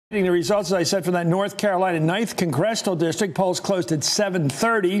The results, as I said, from that North Carolina 9th Congressional District. Polls closed at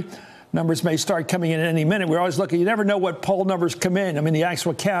 7:30. Numbers may start coming in at any minute. We're always looking. You never know what poll numbers come in. I mean, the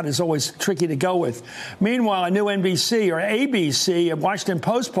actual count is always tricky to go with. Meanwhile, a new NBC or ABC, a Washington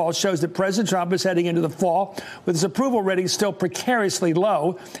Post poll shows that President Trump is heading into the fall with his approval rating still precariously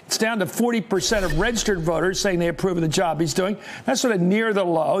low. It's down to 40% of registered voters saying they approve of the job he's doing. That's sort of near the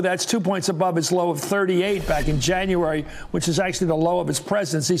low. That's 2 points above his low of 38 back in January, which is actually the low of his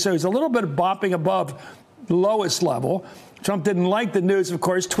presidency. So he's a little bit bopping above the lowest level. Trump didn't like the news, of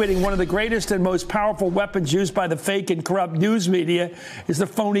course, tweeting one of the greatest and most powerful weapons used by the fake and corrupt news media is the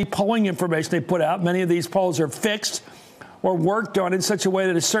phony polling information they put out. Many of these polls are fixed or worked on in such a way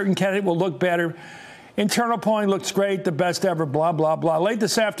that a certain candidate will look better. Internal polling looks great, the best ever, blah, blah, blah. Late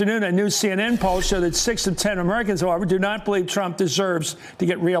this afternoon, a new CNN poll showed that 6 of 10 Americans, however, do not believe Trump deserves to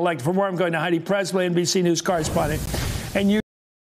get reelected. For more, I'm going to Heidi Presley, NBC News correspondent. And you